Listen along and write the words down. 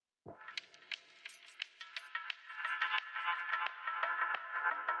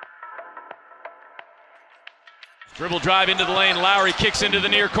Dribble drive into the lane. Lowry kicks into the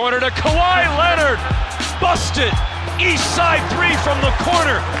near corner to Kawhi Leonard. Busted. East side three from the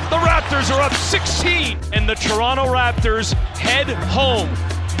corner. The Raptors are up 16. And the Toronto Raptors head home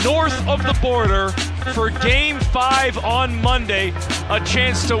north of the border for Game 5 on Monday. A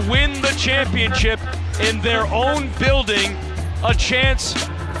chance to win the championship in their own building. A chance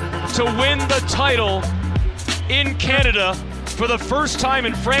to win the title in Canada for the first time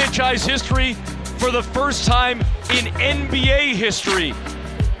in franchise history, for the first time in NBA history.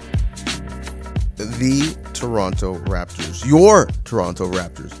 The Toronto Raptors, your Toronto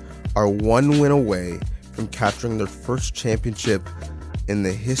Raptors, are one win away from capturing their first championship in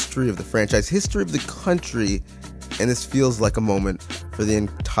the history of the franchise, history of the country, and this feels like a moment for the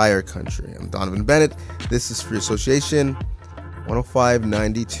entire country. I'm Donnovan Bennett. This is Free Association,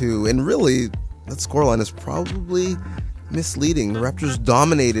 105-92, and really, that scoreline is probably misleading. The Raptors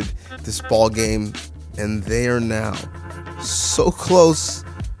dominated this ball game, and they are now so close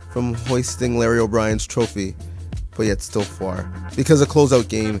from hoisting Larry O'Brien's trophy, but yet still far, because a closeout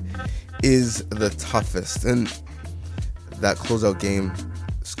game is the toughest, and that closeout game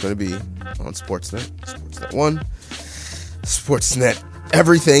is going to be on Sportsnet, Sportsnet 1, Sportsnet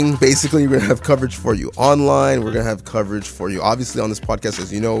everything. Basically, we're going to have coverage for you online. We're going to have coverage for you, obviously, on this podcast,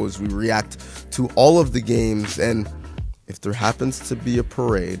 as you know, as we react to all of the games. And if there happens to be a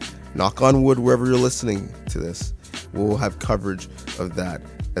parade, knock on wood, wherever you're listening to this, we'll have coverage of that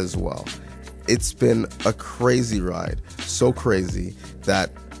as well. It's been a crazy ride, so crazy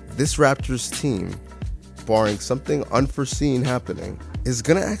that this Raptors team, barring something unforeseen happening, is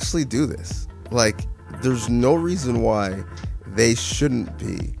going to actually do this. Like, there's no reason why they shouldn't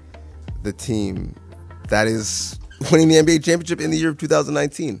be the team that is winning the NBA championship in the year of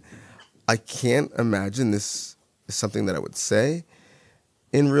 2019. I can't imagine this is something that I would say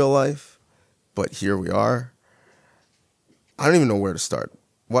in real life, but here we are. I don't even know where to start.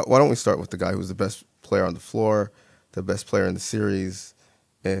 Why don't we start with the guy who's the best player on the floor, the best player in the series,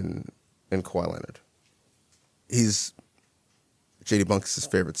 in Kawhi Leonard. He's JD Bunkis'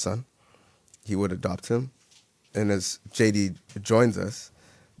 favorite son. He would adopt him. And as JD joins us...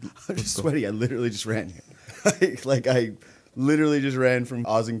 I'm just sweaty. I literally just ran here. I literally just ran from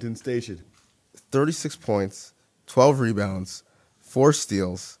Ossington Station. 36 points, 12 rebounds, 4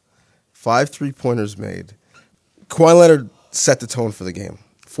 steals, 5 three-pointers made. Kawhi Leonard set the tone for the game.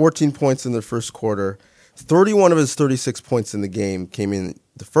 14 points in the first quarter. 31 of his 36 points in the game came in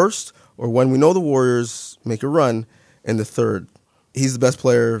the first, or when we know the Warriors make a run, in the third. He's the best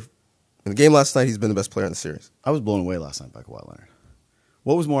player in the game last night. He's been the best player in the series. I was blown away last night by Kawhi Leonard.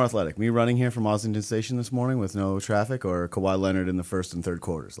 What was more athletic, me running here from Ossington Station this morning with no traffic, or Kawhi Leonard in the first and third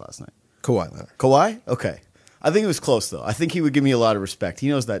quarters last night? Kawhi Leonard. Kawhi? Okay. I think it was close, though. I think he would give me a lot of respect. He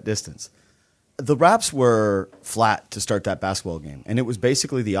knows that distance. The Raps were flat to start that basketball game, and it was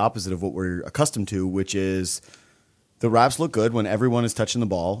basically the opposite of what we're accustomed to, which is the Raps look good when everyone is touching the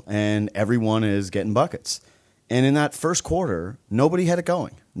ball and everyone is getting buckets. And in that first quarter, nobody had it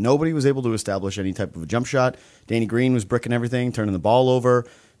going. Nobody was able to establish any type of a jump shot. Danny Green was bricking everything, turning the ball over.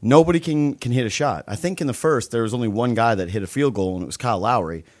 Nobody can hit a shot. I think in the first, there was only one guy that hit a field goal, and it was Kyle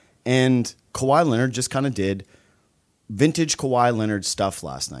Lowry. And Kawhi Leonard just kind of did vintage Kawhi Leonard stuff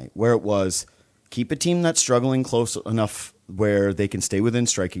last night, where it was keep a team that's struggling close enough where they can stay within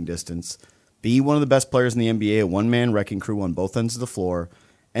striking distance, be one of the best players in the NBA, a one-man wrecking crew on both ends of the floor,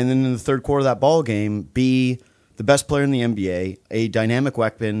 and then in the third quarter of that ball game, be the best player in the NBA, a dynamic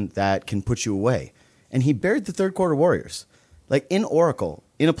weapon that can put you away. And he buried the third quarter Warriors, like in Oracle,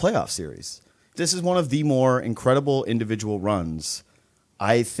 in a playoff series. This is one of the more incredible individual runs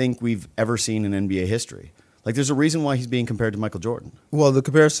I think we've ever seen in NBA history. Like, there's a reason why he's being compared to Michael Jordan. Well, the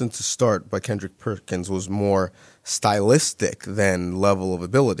comparison to start by Kendrick Perkins was more stylistic than level of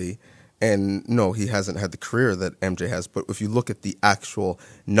ability. And no, he hasn't had the career that MJ has. But if you look at the actual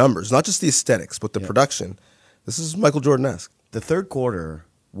numbers, not just the aesthetics, but the production, this is Michael Jordan-esque. The third quarter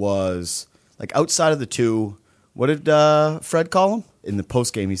was, like, outside of the two, what did Fred call him? In the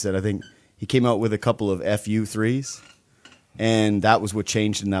postgame, he said, I think he came out with a couple of FU threes, and that was what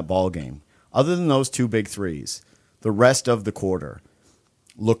changed in that ball game. Other than those two big threes, the rest of the quarter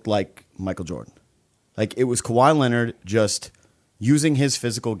looked like Michael Jordan. Like, it was Kawhi Leonard just using his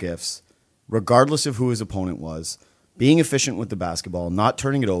physical gifts, regardless of who his opponent was, being efficient with the basketball, not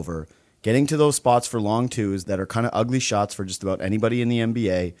turning it over, getting to those spots for long twos that are kind of ugly shots for just about anybody in the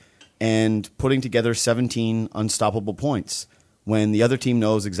NBA, and putting together 17 unstoppable points when the other team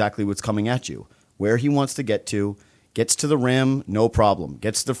knows exactly what's coming at you, where he wants to get to. Gets to the rim, no problem.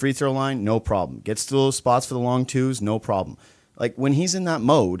 Gets to the free throw line, no problem. Gets to those spots for the long twos, no problem. Like, when he's in that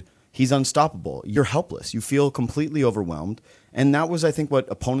mode, He's unstoppable. You're helpless. You feel completely overwhelmed. And that was, I think, what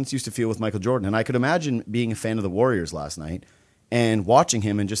opponents used to feel with Michael Jordan. And I could imagine being a fan of the Warriors last night and watching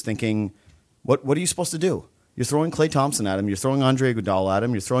him and just thinking, what are you supposed to do? You're throwing Klay Thompson at him. You're throwing Andre Iguodala at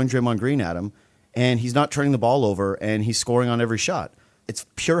him. You're throwing Draymond Green at him. And he's not turning the ball over, and he's scoring on every shot. It's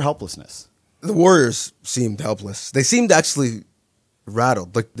pure helplessness. The Warriors seemed helpless. They seemed actually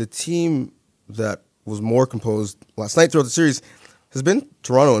rattled. Like the team that was more composed last night throughout the series has been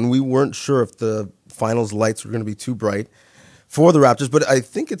Toronto, and we weren't sure if the finals lights were going to be too bright for the Raptors. But I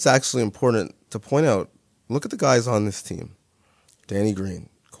think it's actually important to point out, look at the guys on this team. Danny Green,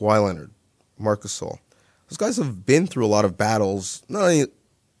 Kawhi Leonard, Marc Gasol. Those guys have been through a lot of battles, not only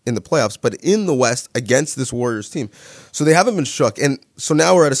in the playoffs, but in the West against this Warriors team. So they haven't been shook. And so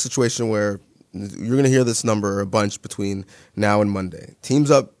now we're at a situation where you're going to hear this number a bunch between now and Monday. Teams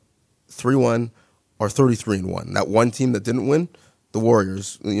up 3-1 or 33-1. That one team that didn't win, the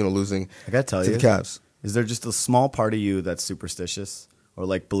Warriors, losing I gotta tell to you, the Cavs. Is there just a small part of you that's superstitious or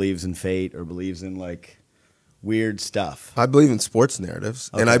like believes in fate or believes in like weird stuff? I believe in sports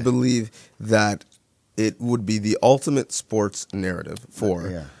narratives, Okay. and I believe that it would be the ultimate sports narrative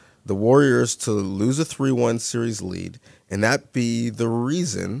for the Warriors to lose a 3-1 series lead, and that be the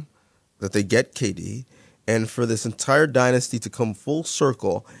reason that they get KD, and for this entire dynasty to come full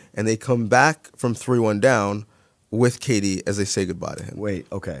circle, and they come back from 3-1 down with KD as they say goodbye to him. Wait,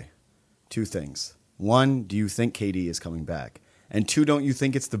 okay. Two things. One, do you think KD is coming back? And two, don't you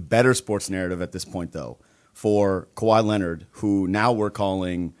think it's the better sports narrative at this point, though, for Kawhi Leonard, who now we're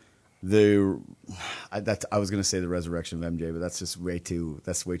calling I was going to say the resurrection of MJ, but that's just way too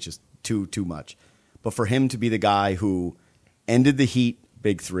much. But for him to be the guy who ended the Heat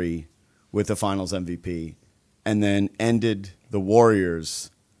big three with the Finals MVP, and then ended the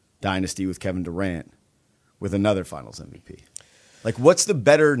Warriors dynasty with Kevin Durant with another Finals MVP. Like, what's the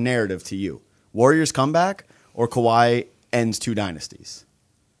better narrative to you? Warriors comeback or Kawhi ends two dynasties?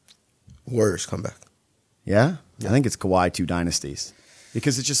 Warriors comeback. Yeah? I think it's Kawhi two dynasties.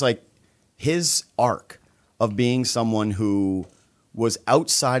 Because it's just like his arc of being someone who was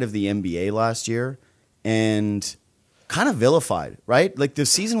outside of the NBA last year and kind of vilified, right? Like the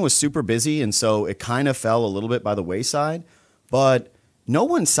season was super busy, and so it kind of fell a little bit by the wayside. But no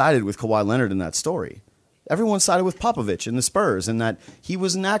one sided with Kawhi Leonard in that story. Everyone sided with Popovich and the Spurs, and that he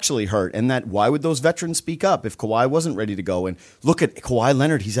wasn't actually hurt, and that why would those veterans speak up if Kawhi wasn't ready to go? And look at Kawhi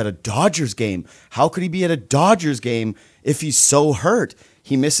Leonard. He's at a Dodgers game. How could he be at a Dodgers game if he's so hurt?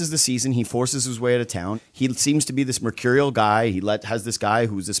 He misses the season. He forces his way out of town. He seems to be this mercurial guy. He has this guy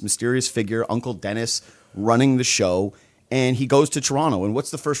who's this mysterious figure, Uncle Dennis, running the show. And he goes to Toronto. And what's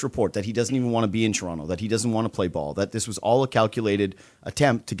the first report? That he doesn't even want to be in Toronto, that he doesn't want to play ball, that this was all a calculated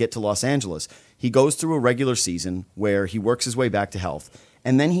attempt to get to Los Angeles. He goes through a regular season where he works his way back to health.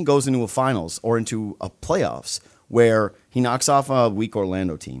 And then he goes into a finals or into a playoffs where he knocks off a weak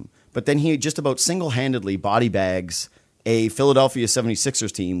Orlando team. But then he just about single-handedly body bags a Philadelphia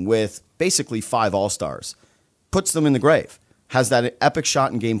 76ers team with basically 5 All-Stars, puts them in the grave, has that epic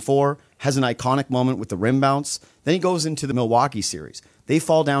shot in Game 4, has an iconic moment with the rim bounce. Then he goes into the Milwaukee series. They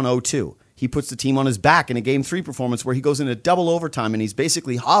fall down 0-2. He puts the team on his back in a Game 3 performance where he goes into double overtime and he's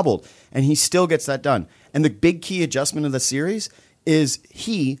basically hobbled, and he still gets that done. And the big key adjustment of the series is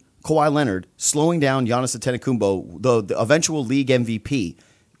Kawhi Leonard, slowing down Giannis Antetokounmpo, the eventual league MVP,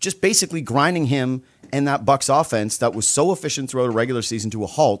 just basically grinding him and that Bucks offense that was so efficient throughout a regular season to a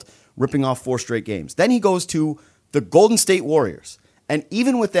halt, ripping off 4 straight games. Then he goes to the Golden State Warriors, and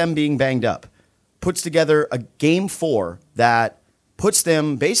even with them being banged up, puts together a Game 4 that puts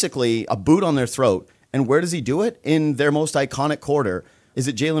them basically a boot on their throat. And where does he do it? In their most iconic quarter. Is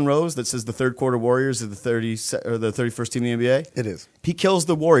it Jalen Rose that says the third quarter Warriors are the 31st team in the NBA? It is. He kills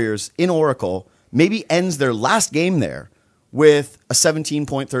the Warriors in Oracle, maybe ends their last game there with a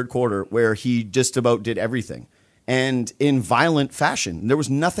 17-point third quarter where he just about did everything. And in violent fashion. There was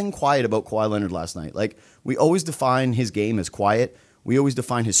nothing quiet about Kawhi Leonard last night. Like, we always define his game as quiet. We always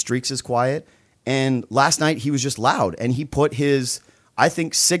define his streaks as quiet. And last night he was just loud. And he put his, I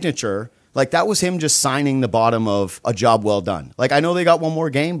think, signature, like that was him just signing the bottom of a job well done. Like, I know they got one more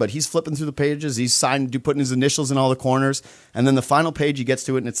game, but he's flipping through the pages. He's putting his initials in all the corners. And then the final page, he gets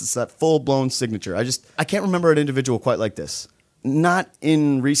to it, and it's just that full-blown signature. I can't remember an individual quite like this. Not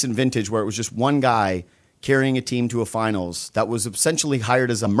in recent vintage where it was just one guy carrying a team to a finals that was essentially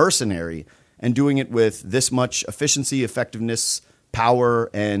hired as a mercenary and doing it with this much efficiency, effectiveness, power,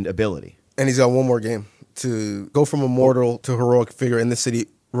 and ability. And he's got one more game to go from immortal to heroic figure in the city,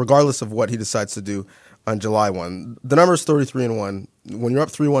 regardless of what he decides to do on July 1. The number is 33-1. When you're up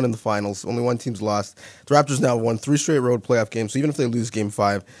 3-1 in the finals, only one team's lost. The Raptors now won 3 straight road playoff games, so even if they lose Game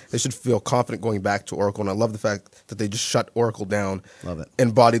 5, they should feel confident going back to Oracle, and I love the fact that they just shut Oracle down. Love it.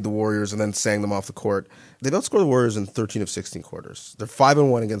 Embodied the Warriors, and then sang them off the court. They've outscored the Warriors in 13 of 16 quarters. They're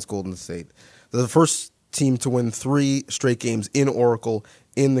 5-1 against Golden State. They're the first team to win 3 straight games in Oracle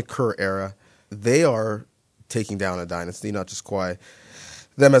in the Kerr era. They are taking down a dynasty, not just Kawhi.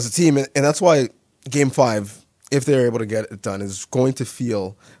 Them as a team, and that's why Game 5, if they're able to get it done, is going to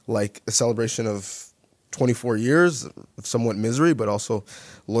feel like a celebration of 24 years of somewhat misery, but also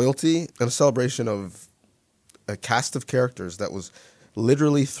loyalty, and a celebration of a cast of characters that was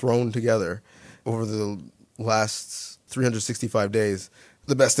literally thrown together over the last 365 days.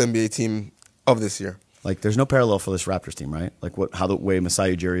 The best NBA team of this year. Like, there's no parallel for this Raptors team, right? Like how the way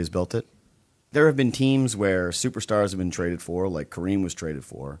Masai Ujiri has built it. There have been teams where superstars have been traded for, like Kareem was traded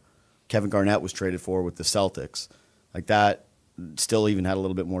for. Kevin Garnett was traded for with the Celtics. Like, that still even had a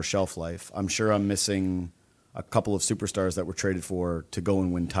little bit more shelf life. I'm sure I'm missing a couple of superstars that were traded for to go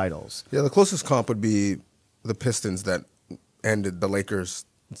and win titles. Yeah, the closest comp would be the Pistons that ended the Lakers'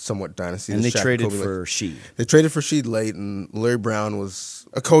 somewhat dynasty. And they traded for Sheed. They traded for Sheed late, and Larry Brown was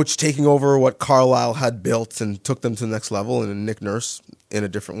a coach taking over what Carlisle had built and took them to the next level, and Nick Nurse, in a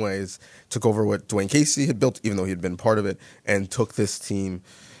different ways, took over what Dwayne Casey had built, even though he had been part of it, and took this team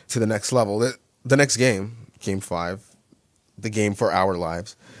to the next level. The next game, Game 5, the game for our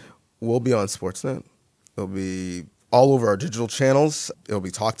lives, will be on Sportsnet. It'll be all over our digital channels. It'll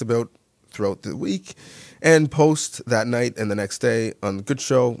be talked about throughout the week and post that night and the next day on the Good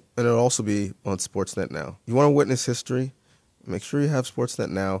Show, and it'll also be on Sportsnet Now. You want to witness history? Make sure you have Sportsnet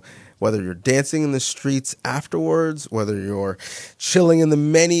Now. Whether you're dancing in the streets afterwards, whether you're chilling in the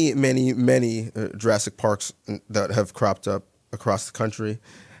many, many, many Jurassic Parks that have cropped up across the country,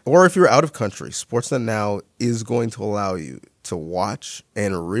 or if you're out of country, Sportsnet Now is going to allow you to watch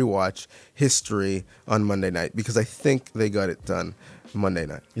and rewatch history on Monday night, because I think they got it done Monday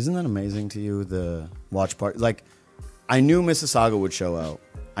night. Isn't that amazing to you, the watch party? Like, I knew Mississauga would show out.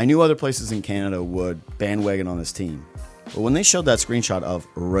 I knew other places in Canada would bandwagon on this team. But when they showed that screenshot of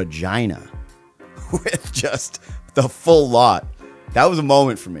Regina with just the full lot, that was a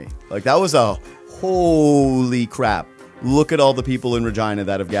moment for me. Like, that was a holy crap. Look at all the people in Regina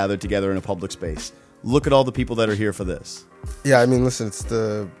that have gathered together in a public space. Look at all the people that are here for this. Yeah, I mean, listen, it's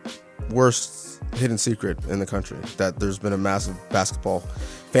the worst hidden secret in the country that there's been a massive basketball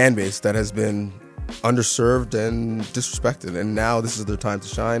fan base that has been underserved and disrespected, and now this is their time to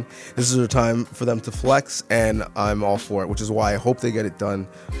shine. This is their time for them to flex, and I'm all for it, which is why I hope they get it done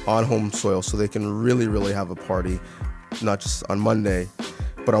on home soil so they can really, really have a party, not just on Monday,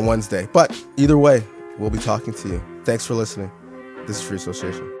 but on Wednesday. But either way, we'll be talking to you. Thanks for listening. This is Free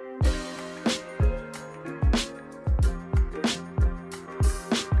Association.